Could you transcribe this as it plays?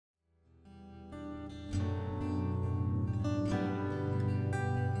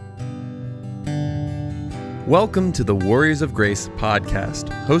Welcome to the Warriors of Grace podcast,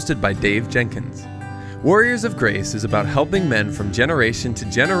 hosted by Dave Jenkins. Warriors of Grace is about helping men from generation to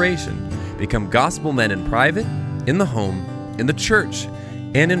generation become gospel men in private, in the home, in the church,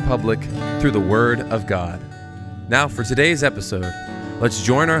 and in public through the Word of God. Now for today's episode, let's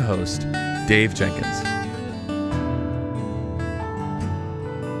join our host, Dave Jenkins.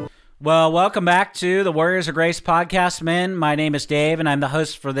 Well, welcome back to the Warriors of Grace podcast, men. My name is Dave, and I'm the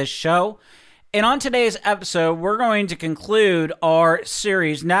host for this show. And on today's episode, we're going to conclude our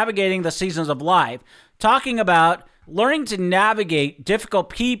series, Navigating the Seasons of Life, talking about learning to navigate difficult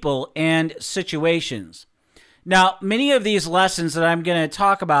people and situations. Now, many of these lessons that I'm going to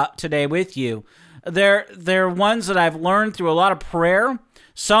talk about today with you, they're ones that I've learned through a lot of prayer.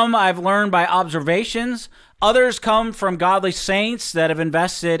 Some I've learned by observations. Others come from godly saints that have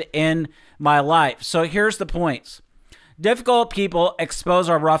invested in my life. So here's the points. Difficult people expose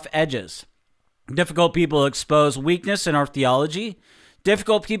our rough edges. Difficult people expose weakness in our theology.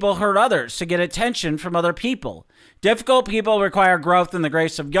 Difficult people hurt others to get attention from other people. Difficult people require growth in the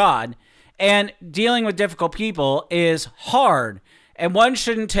grace of God. And dealing with difficult people is hard, and one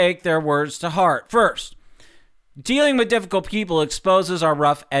shouldn't take their words to heart. First, dealing with difficult people exposes our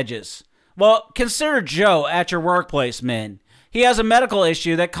rough edges. Well, consider Joe at your workplace, men. He has a medical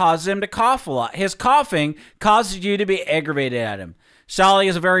issue that causes him to cough a lot. His coughing causes you to be aggravated at him. Sally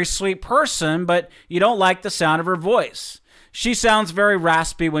is a very sweet person, but you don't like the sound of her voice. She sounds very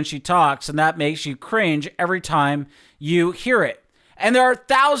raspy when she talks, and that makes you cringe every time you hear it. And there are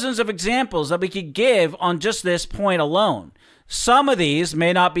thousands of examples that we could give on just this point alone. Some of these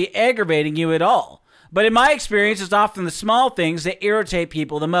may not be aggravating you at all, but in my experience, it's often the small things that irritate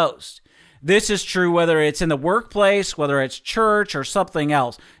people the most. This is true whether it's in the workplace, whether it's church, or something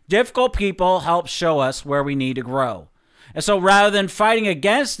else. Difficult people help show us where we need to grow. And so rather than fighting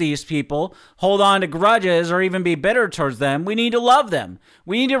against these people, hold on to grudges, or even be bitter towards them, we need to love them.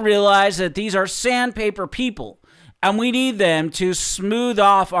 We need to realize that these are sandpaper people, and we need them to smooth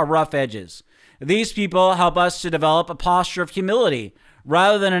off our rough edges. These people help us to develop a posture of humility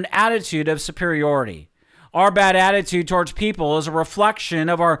rather than an attitude of superiority. Our bad attitude towards people is a reflection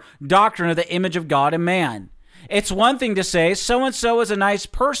of our doctrine of the image of God in man. It's one thing to say so-and-so is a nice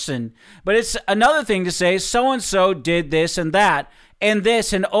person, but it's another thing to say so-and-so did this and that, and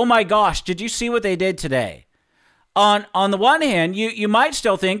this, and oh my gosh, did you see what they did today? On the one hand, you might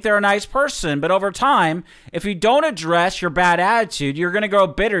still think they're a nice person, but over time, if you don't address your bad attitude, you're going to grow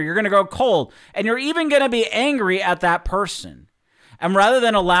bitter, you're going to grow cold, and you're even going to be angry at that person. And rather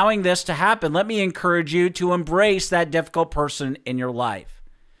than allowing this to happen, let me encourage you to embrace that difficult person in your life.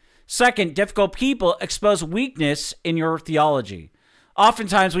 Second, difficult people expose weakness in your theology.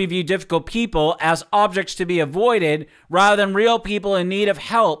 Oftentimes, we view difficult people as objects to be avoided rather than real people in need of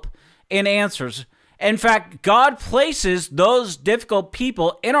help and answers. In fact, God places those difficult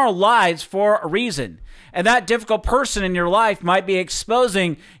people in our lives for a reason. And that difficult person in your life might be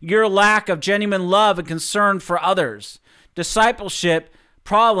exposing your lack of genuine love and concern for others. Discipleship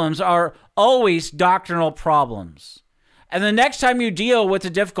problems are always doctrinal problems. And the next time you deal with a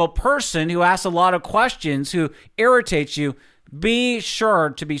difficult person who asks a lot of questions, who irritates you, be sure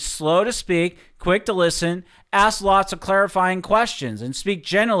to be slow to speak, quick to listen, ask lots of clarifying questions, and speak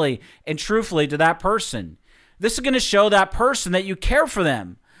gently and truthfully to that person. This is going to show that person that you care for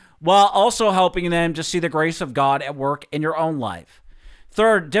them, while also helping them to see the grace of God at work in your own life.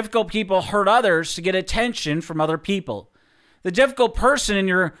 Third, difficult people hurt others to get attention from other people. The difficult person in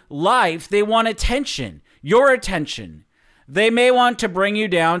your life, they want attention, your attention. They may want to bring you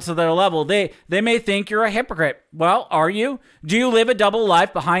down to their level. They may think you're a hypocrite. Well, are you? Do you live a double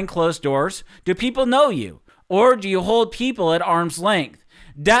life behind closed doors? Do people know you? Or do you hold people at arm's length?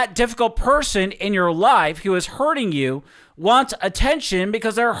 That difficult person in your life who is hurting you wants attention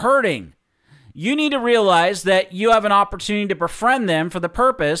because they're hurting. You need to realize that you have an opportunity to befriend them for the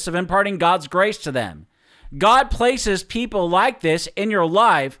purpose of imparting God's grace to them. God places people like this in your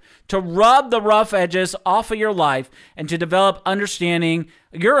life to rub the rough edges off of your life and to develop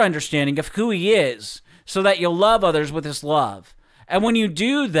your understanding of who He is, so that you'll love others with His love. And when you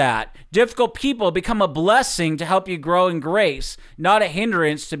do that, difficult people become a blessing to help you grow in grace, not a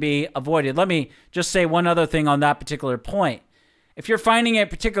hindrance to be avoided. Let me just say one other thing on that particular point. If you're finding it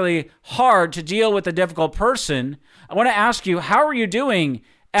particularly hard to deal with a difficult person, I want to ask you, how are you doing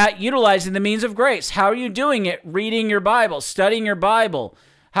at utilizing the means of grace? How are you doing it reading your Bible, studying your Bible?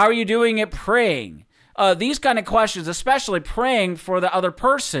 How are you doing it praying? These kind of questions, especially praying for the other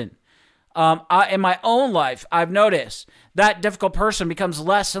person. In my own life, I've noticed that difficult person becomes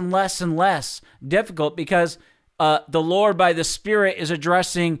less and less and less difficult because the Lord by the Spirit is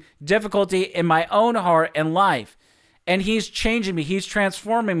addressing difficulty in my own heart and life. And he's changing me. He's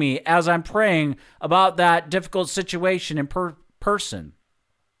transforming me as I'm praying about that difficult situation in person.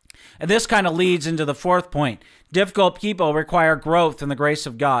 And this kind of leads into the fourth point. Difficult people require growth in the grace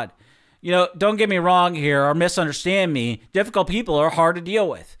of God. Don't get me wrong here or misunderstand me. Difficult people are hard to deal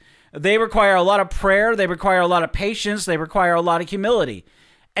with. They require a lot of prayer. They require a lot of patience. They require a lot of humility.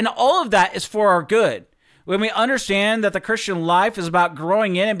 And all of that is for our good. When we understand that the Christian life is about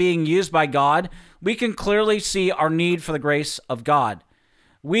growing in and being used by God, we can clearly see our need for the grace of God.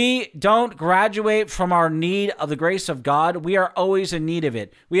 We don't graduate from our need of the grace of God. We are always in need of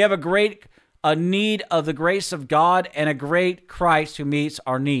it. We have a need of the grace of God and a great Christ who meets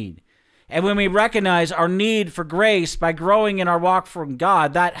our need. And when we recognize our need for grace by growing in our walk from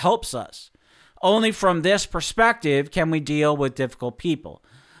God, that helps us. Only from this perspective can we deal with difficult people.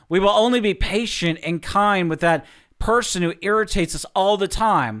 We will only be patient and kind with that person who irritates us all the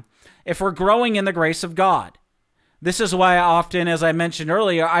time if we're growing in the grace of God. This is why often, as I mentioned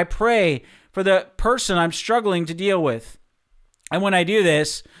earlier, I pray for the person I'm struggling to deal with. And when I do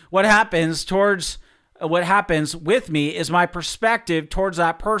this, what happens with me is my perspective towards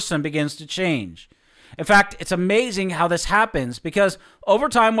that person begins to change. In fact, it's amazing how this happens because over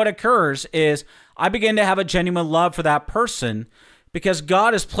time what occurs is I begin to have a genuine love for that person because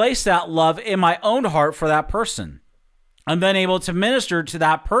God has placed that love in my own heart for that person. I'm then able to minister to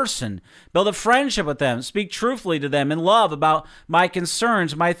that person, build a friendship with them, speak truthfully to them in love about my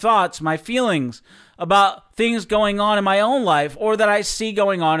concerns, my thoughts, my feelings, about things going on in my own life or that I see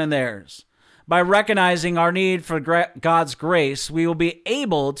going on in theirs. By recognizing our need for God's grace, we will be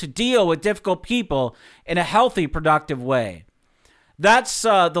able to deal with difficult people in a healthy, productive way. That's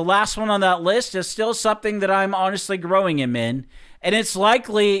the last one on that list is still something that I'm honestly growing in. And it's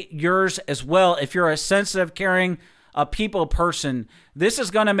likely yours as well if you're a sensitive, caring, people person. This is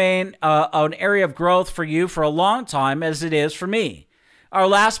going to remain an area of growth for you for a long time as it is for me. Our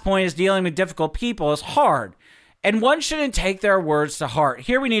last point is dealing with difficult people is hard. And one shouldn't take their words to heart.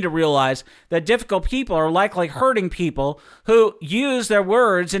 Here we need to realize that difficult people are likely hurting people who use their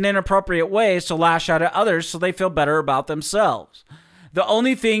words in inappropriate ways to lash out at others so they feel better about themselves. The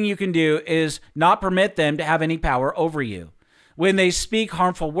only thing you can do is not permit them to have any power over you. When they speak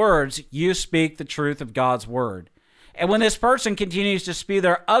harmful words, you speak the truth of God's word. And when this person continues to spew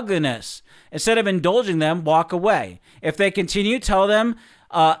their ugliness, instead of indulging them, walk away. If they continue, tell them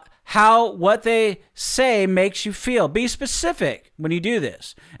how what they say makes you feel. Be specific when you do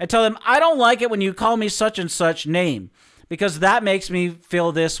this. And tell them, I don't like it when you call me such and such name, because that makes me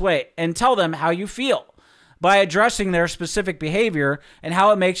feel this way. And tell them how you feel. By addressing their specific behavior and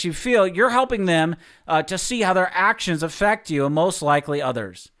how it makes you feel, you're helping them to see how their actions affect you and most likely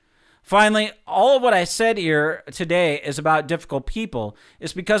others. Finally, all of what I said here today is about difficult people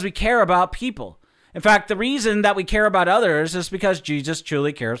is because we care about people. In fact, the reason that we care about others is because Jesus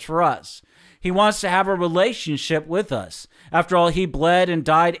truly cares for us. He wants to have a relationship with us. After all, he bled and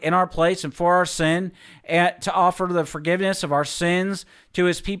died in our place and for our sin, and to offer the forgiveness of our sins to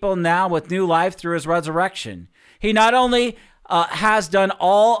his people now with new life through his resurrection. He not only has done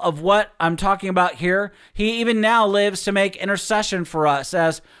all of what I'm talking about here, he even now lives to make intercession for us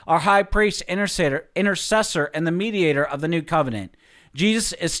as our high priest, intercessor, and the mediator of the new covenant.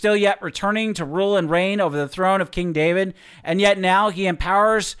 Jesus is still yet returning to rule and reign over the throne of King David, and yet now he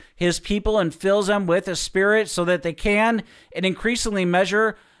empowers his people and fills them with his Spirit so that they can, in increasingly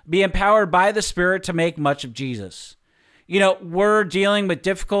measure, be empowered by the Spirit to make much of Jesus. We're dealing with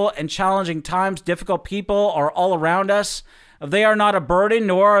difficult and challenging times. Difficult people are all around us. They are not a burden,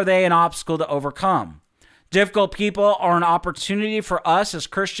 nor are they an obstacle to overcome. Difficult people are an opportunity for us as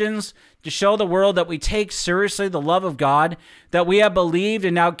Christians to show the world that we take seriously the love of God, that we have believed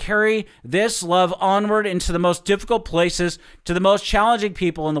and now carry this love onward into the most difficult places, to the most challenging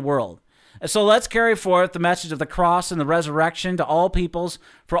people in the world. And so let's carry forth the message of the cross and the resurrection to all peoples,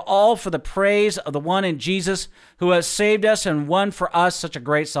 for the praise of the one in Jesus who has saved us and won for us such a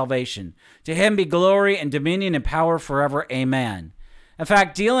great salvation. To him be glory and dominion and power forever. Amen. In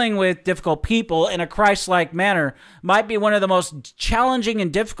fact, dealing with difficult people in a Christ-like manner might be one of the most challenging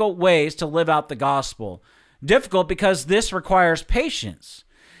and difficult ways to live out the gospel. Difficult because this requires patience.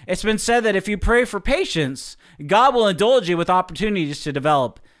 It's been said that if you pray for patience, God will indulge you with opportunities to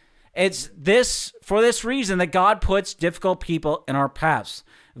develop. It's for this reason that God puts difficult people in our paths.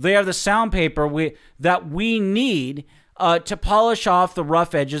 They are the sandpaper that we need to polish off the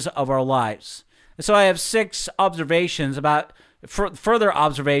rough edges of our lives. So I have 6 observations further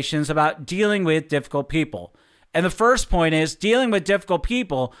observations about dealing with difficult people. And the first point is dealing with difficult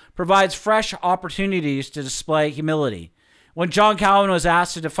people provides fresh opportunities to display humility. When John Calvin was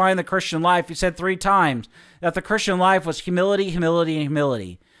asked to define the Christian life, he said 3 times that the Christian life was humility, humility, and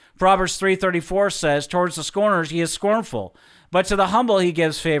humility. Proverbs 3:34 says, towards the scorners he is scornful, but to the humble he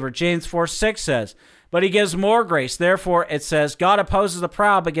gives favor. James 4:6 says, but he gives more grace. Therefore, it says, God opposes the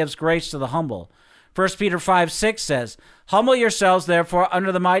proud, but gives grace to the humble. 1 Peter 5:6 says, humble yourselves, therefore,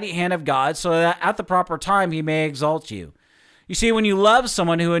 under the mighty hand of God, so that at the proper time he may exalt you. You see, when you love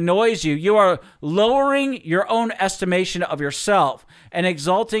someone who annoys you, you are lowering your own estimation of yourself and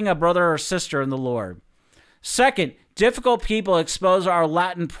exalting a brother or sister in the Lord. Second, difficult people expose our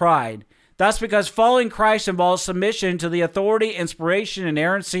latent pride. That's because following Christ involves submission to the authority, inspiration,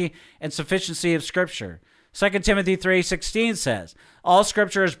 inerrancy, and sufficiency of Scripture. 2 Timothy 3:16 says, all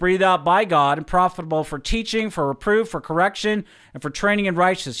Scripture is breathed out by God and profitable for teaching, for reproof, for correction, and for training in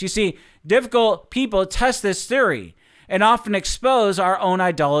righteousness. You see, difficult people test this theory and often expose our own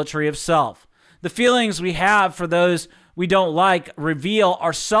idolatry of self. The feelings we have for those we don't like reveal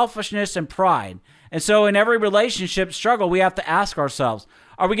our selfishness and pride. And so in every relationship struggle, we have to ask ourselves,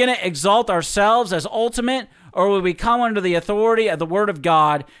 are we going to exalt ourselves as ultimate, or will we come under the authority of the Word of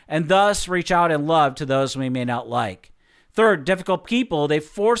God and thus reach out in love to those we may not like? Third, difficult people, they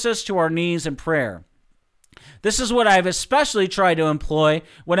force us to our knees in prayer. This is what I've especially tried to employ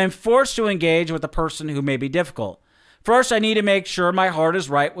when I'm forced to engage with a person who may be difficult. First, I need to make sure my heart is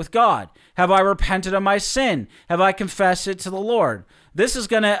right with God. Have I repented of my sin? Have I confessed it to the Lord? This is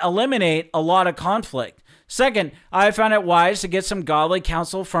going to eliminate a lot of conflict. Second, I have found it wise to get some godly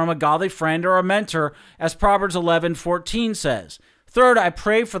counsel from a godly friend or a mentor, as Proverbs 11:14 says. Third, I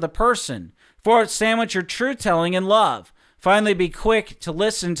pray for the person. Fourth, sandwich your truth-telling in love. Finally, be quick to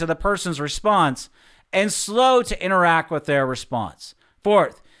listen to the person's response and slow to interact with their response.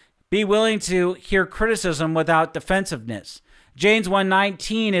 Fourth, be willing to hear criticism without defensiveness. James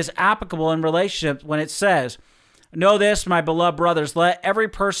 1:19 is applicable in relationships when it says, know this, my beloved brothers, let every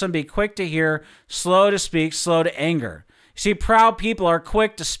person be quick to hear, slow to speak, slow to anger. See, proud people are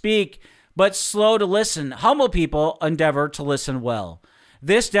quick to speak, but slow to listen. Humble people endeavor to listen well.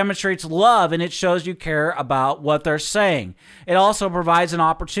 This demonstrates love, and it shows you care about what they're saying. It also provides an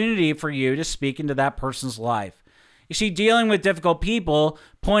opportunity for you to speak into that person's life. You see, dealing with difficult people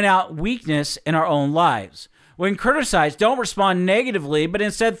point out weakness in our own lives. When criticized, don't respond negatively, but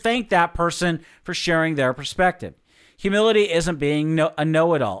instead thank that person for sharing their perspective. Humility isn't being a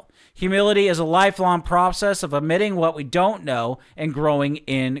know-it-all. Humility is a lifelong process of admitting what we don't know and growing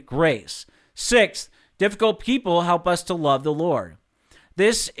in grace. Sixth, difficult people help us to love the Lord.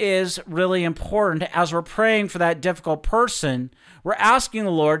 This is really important. As we're praying for that difficult person, we're asking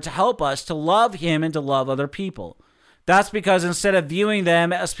the Lord to help us to love Him and to love other people. That's because instead of viewing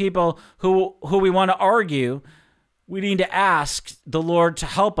them as people who we want to argue, we need to ask the Lord to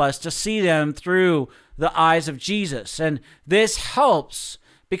help us to see them through the eyes of Jesus. And this helps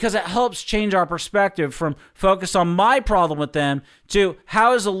because it helps change our perspective from focus on my problem with them to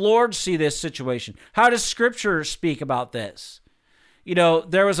how does the Lord see this situation? How does Scripture speak about this? You know,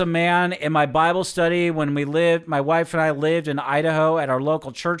 there was a man in my Bible study when my wife and I lived in Idaho at our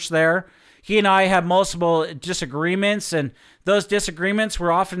local church there. He and I had multiple disagreements, and those disagreements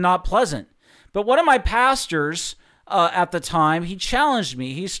were often not pleasant. But one of my pastors at the time, he challenged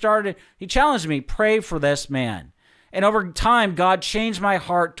me. He challenged me, pray for this man. And over time, God changed my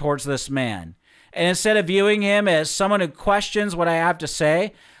heart towards this man. And instead of viewing him as someone who questions what I have to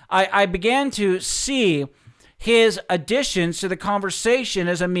say, I began to see his additions to the conversation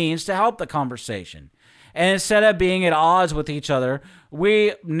as a means to help the conversation. And instead of being at odds with each other,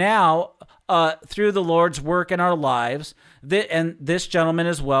 we now, through the Lord's work in our lives, and this gentleman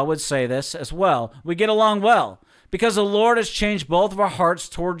as well would say this as well, we get along well because the Lord has changed both of our hearts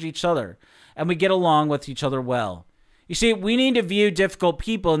towards each other, and we get along with each other well. You see, we need to view difficult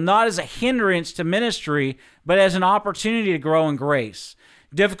people not as a hindrance to ministry, but as an opportunity to grow in grace.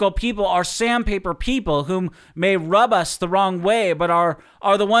 Difficult people are sandpaper people whom may rub us the wrong way, but are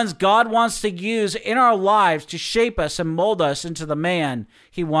the ones God wants to use in our lives to shape us and mold us into the man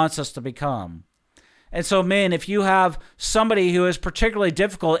He wants us to become. And so, men, if you have somebody who is particularly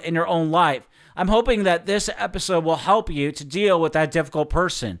difficult in your own life, I'm hoping that this episode will help you to deal with that difficult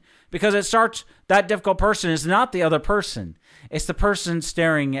person, because that difficult person is not the other person. It's the person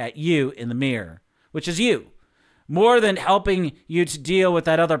staring at you in the mirror, which is you. More than helping you to deal with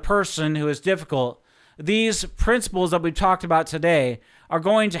that other person who is difficult, these principles that we've talked about today are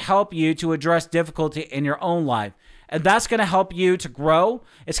going to help you to address difficulty in your own life. And that's going to help you to grow.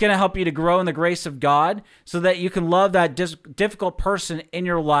 It's going to help you to grow in the grace of God so that you can love that difficult person in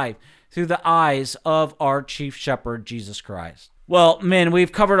your life through the eyes of our chief shepherd, Jesus Christ. Well, men,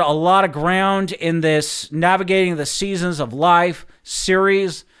 we've covered a lot of ground in this Navigating the Seasons of Life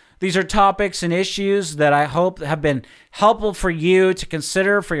series. These are topics and issues that I hope have been helpful for you to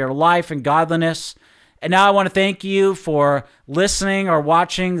consider for your life and godliness. And now I want to thank you for listening or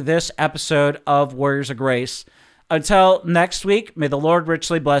watching this episode of Warriors of Grace. Until next week, may the Lord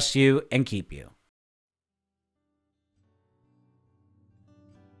richly bless you and keep you.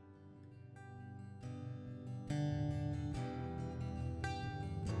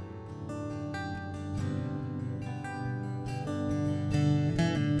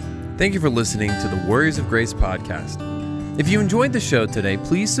 Thank you for listening to the Warriors of Grace podcast. If you enjoyed the show today,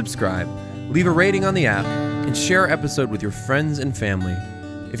 please subscribe, leave a rating on the app, and share our episode with your friends and family.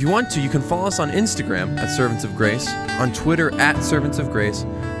 If you want to, you can follow us on Instagram at Servants of Grace, on Twitter at Servants of Grace,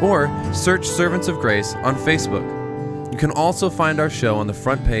 or search Servants of Grace on Facebook. You can also find our show on the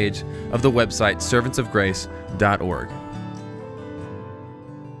front page of the website servantsofgrace.org.